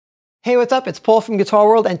Hey, what's up? It's Paul from Guitar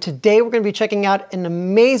World, and today we're going to be checking out an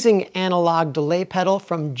amazing analog delay pedal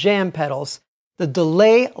from Jam Pedals, the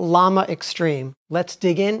Delay Llama Xtreme. Let's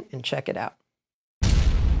dig in and check it out.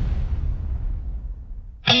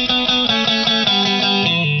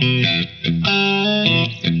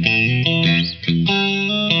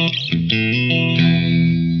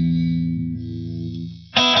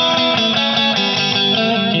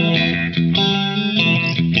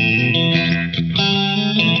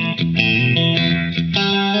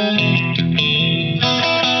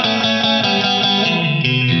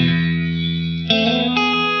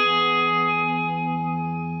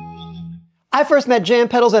 I first met Jam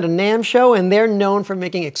Pedals at a NAMM show, and they're known for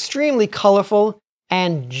making extremely colorful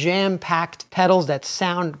and jam-packed pedals that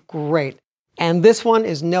sound great. And this one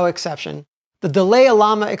is no exception. The Delay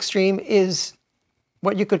Llama Xtreme is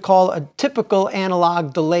what you could call a typical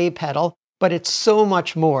analog delay pedal, but it's so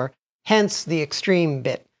much more, hence the Xtreme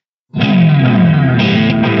bit.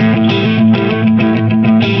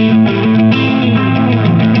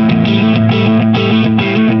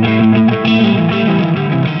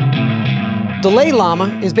 Delay Llama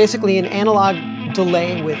is basically an analog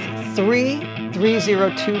delay with three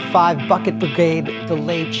 3025 Bucket Brigade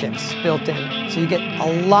delay chips built in. So you get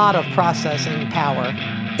a lot of processing power.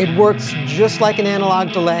 It works just like an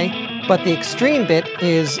analog delay, but the Xtreme bit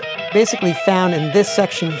is basically found in this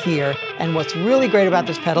section here. And what's really great about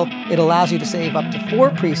this pedal, it allows you to save up to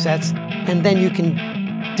 4 presets, and then you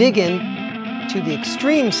can dig in to the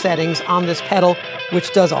Xtreme settings on this pedal,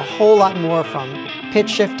 which does a whole lot more, from pitch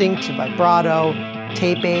shifting to vibrato,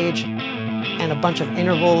 tape age, and a bunch of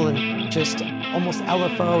interval and just almost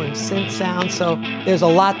LFO and synth sound. So there's a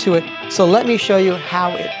lot to it. So let me show you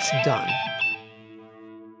how it's done.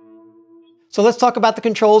 So let's talk about the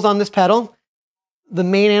controls on this pedal. The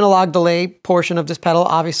main analog delay portion of this pedal,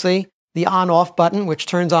 obviously, the on-off button, which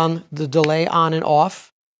turns on the delay on and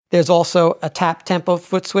off. There's also a tap tempo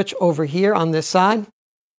foot switch over here on this side.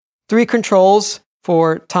 3 controls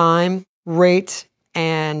for time, rate,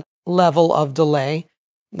 and level of delay.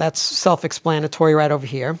 That's self-explanatory right over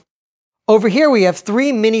here. Over here we have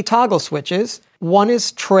 3 mini toggle switches. One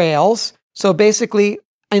is trails. So basically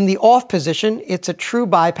in the off position, it's a true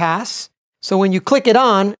bypass. So when you click it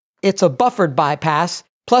on, it's a buffered bypass.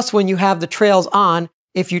 Plus when you have the trails on,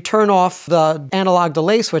 if you turn off the analog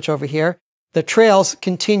delay switch over here, the trails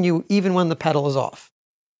continue even when the pedal is off.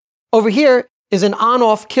 Over here is an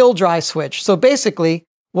on-off kill dry switch. So basically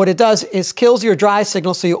what it does is kills your dry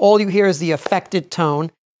signal, so all you hear is the affected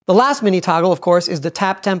tone. The last mini toggle, of course, is the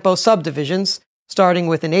tap tempo subdivisions, starting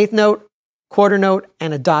with an 1/8 note, quarter note,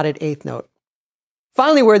 and a dotted 1/8 note.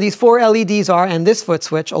 Finally, where these 4 LEDs are and this foot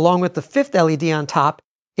switch, along with the 5th LED on top,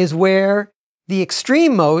 is where the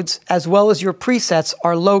Xtreme modes, as well as your presets,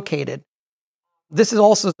 are located. This is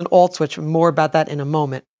also an alt switch, more about that in a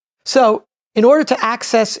moment. So in order to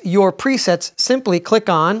access your presets, simply click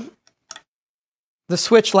on the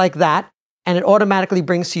switch like that, and it automatically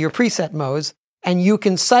brings to your preset modes, and you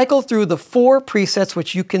can cycle through the 4 presets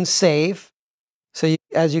which you can save. So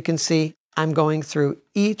as you can see, I'm going through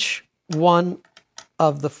each one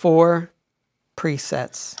of the 4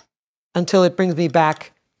 presets until it brings me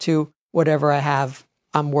back to whatever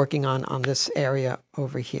I'm working on this area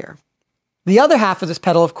over here. The other half of this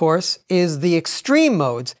pedal, of course, is the Xtreme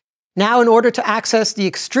modes. Now, in order to access the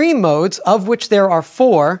Xtreme modes, of which there are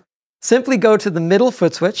 4, simply go to the middle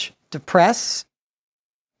foot switch, depress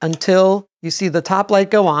until you see the top light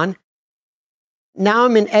go on. Now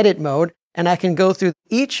I'm in edit mode, and I can go through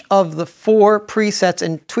each of the 4 presets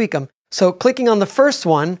and tweak them. So clicking on the first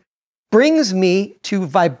one brings me to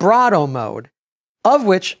vibrato mode, of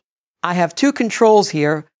which I have 2 controls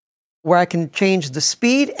here where I can change the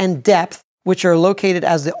speed and depth, which are located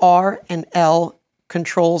as the R and L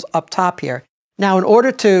controls up top here. Now, in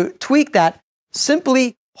order to tweak that,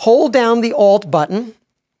 simply hold down the Alt button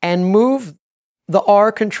and move the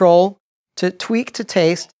R control to tweak to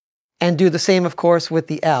taste, and do the same, of course, with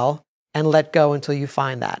the L, and let go until you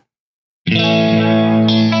find that.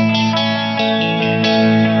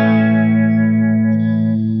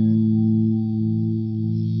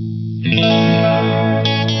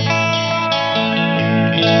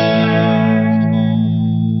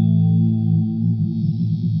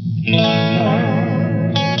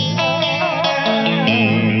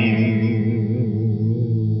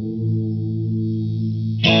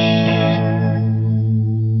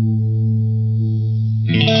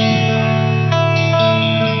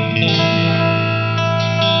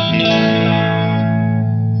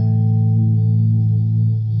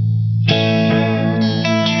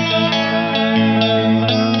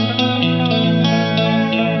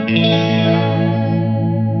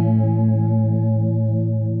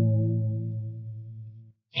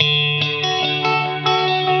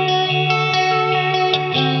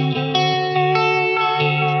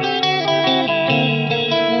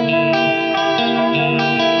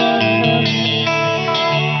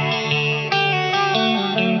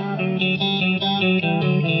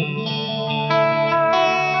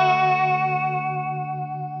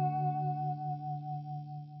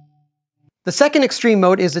 The second extreme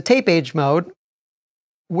mode is the tape age mode,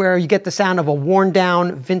 where you get the sound of a worn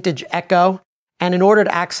down vintage echo. And in order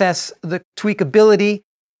to access the tweakability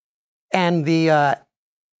and the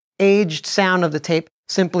aged sound of the tape,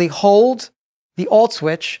 simply hold the Alt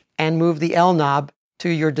switch and move the L knob to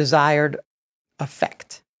your desired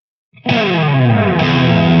effect.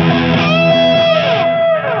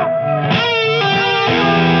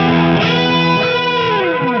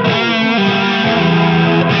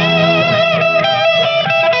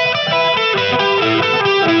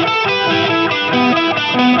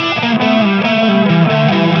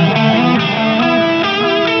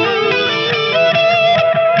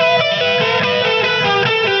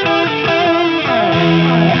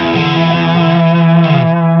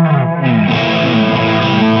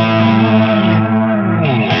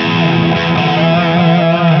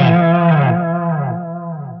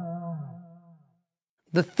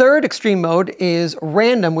 The third extreme mode is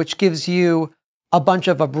random, which gives you a bunch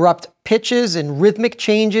of abrupt pitches and rhythmic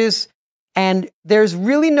changes. And there's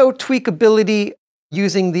really no tweakability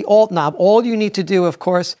using the Alt knob. All you need to do, of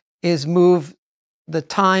course, is move the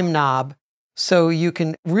time knob so you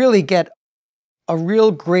can really get a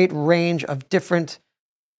real great range of different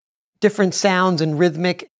sounds and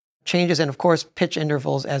rhythmic changes, and of course, pitch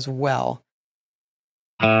intervals as well.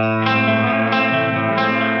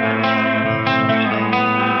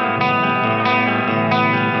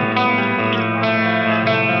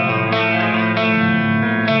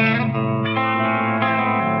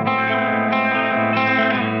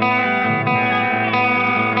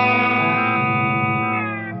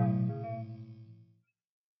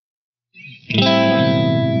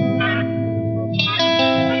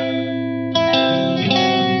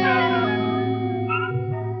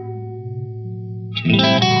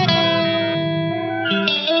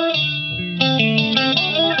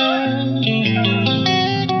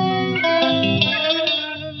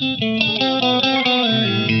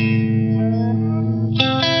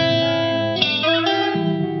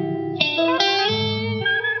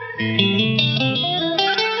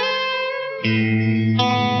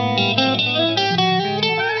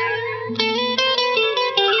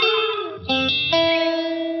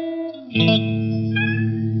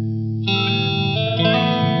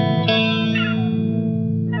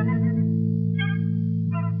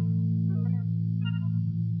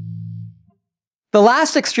 The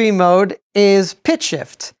last extreme mode is pitch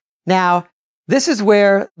shift. Now, this is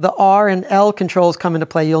where the R and L controls come into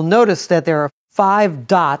play. You'll notice that there are 5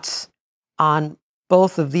 dots on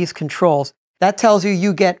both of these controls. That tells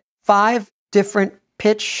you get 5 different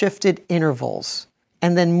pitch shifted intervals.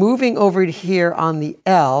 And then moving over here on the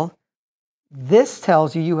L, this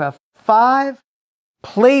tells you have 5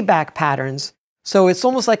 playback patterns. So it's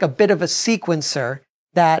almost like a bit of a sequencer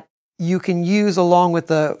that you can use along with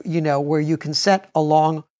the, where you can set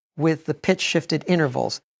along with the pitch shifted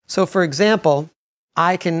intervals. So for example,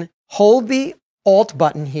 I can hold the Alt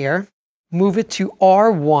button here, move it to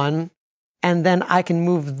R1, and then I can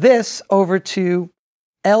move this over to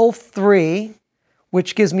L3,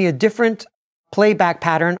 which gives me a different playback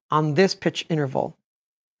pattern on this pitch interval.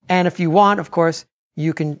 And if you want, of course,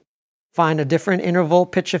 you can find a different interval,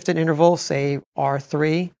 pitch shifted interval, say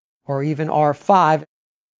R3 or even R5,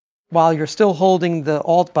 while you're still holding the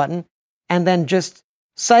Alt button, and then just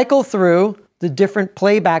cycle through the different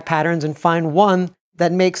playback patterns and find one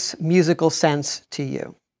that makes musical sense to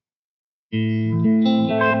you.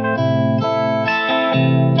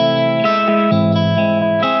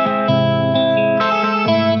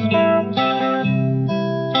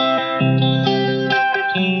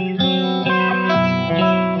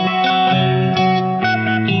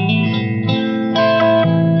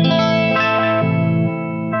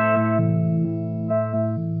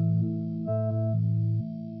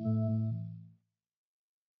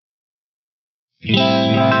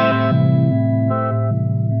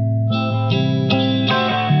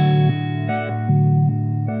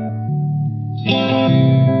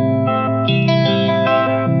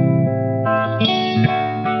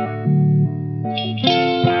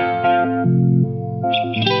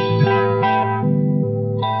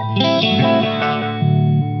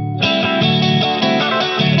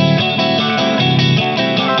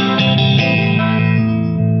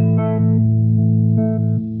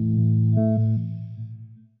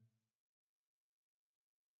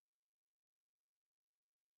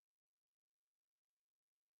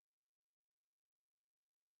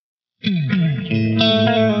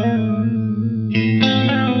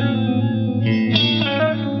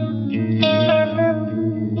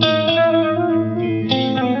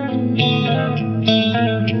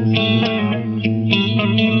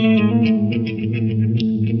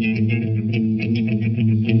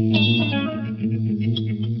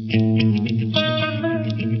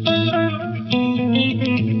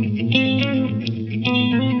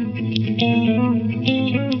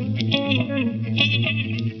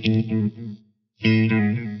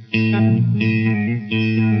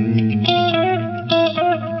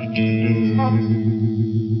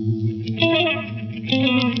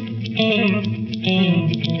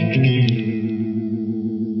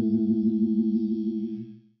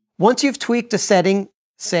 Once you've tweaked a setting,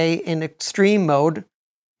 say in extreme mode,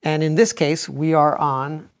 and in this case, we are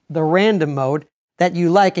on the random mode that you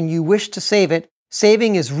like and you wish to save it,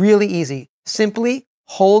 saving is really easy. Simply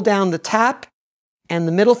hold down the tap and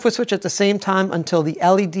the middle foot switch at the same time until the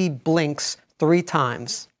LED blinks 3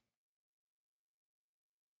 times.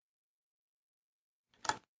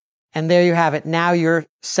 And there you have it. Now your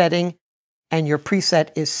setting and your preset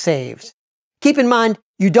is saved. Keep in mind,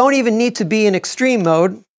 you don't even need to be in extreme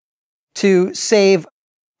mode to save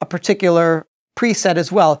a particular preset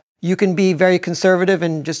as well. You can be very conservative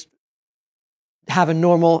and just have a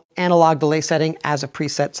normal analog delay setting as a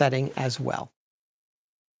preset setting as well.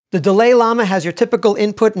 The Delay Llama has your typical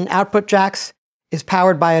input and output jacks, is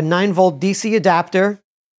powered by a 9-volt DC adapter.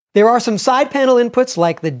 There are some side panel inputs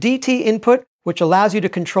like the DT input, which allows you to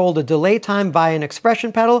control the delay time via an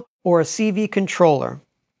expression pedal or a CV controller.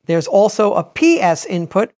 There's also a PS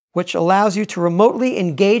input, which allows you to remotely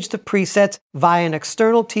engage the presets via an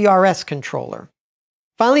external TRS controller.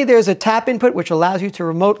 Finally, there's a tap input, which allows you to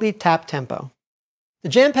remotely tap tempo. The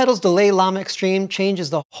Jam Pedal's Delay Llama Xtreme changes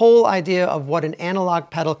the whole idea of what an analog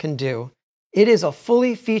pedal can do. It is a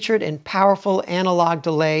fully featured and powerful analog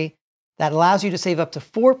delay that allows you to save up to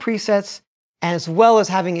 4 presets, as well as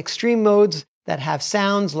having extreme modes that have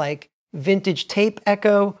sounds like vintage tape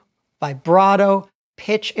echo, vibrato,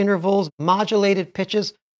 pitch intervals, modulated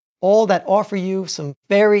pitches, all that offer you some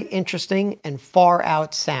very interesting and far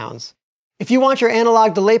out sounds. If you want your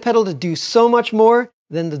analog delay pedal to do so much more,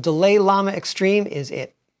 then the Delay Llama Xtreme is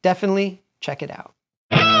it. Definitely check it out.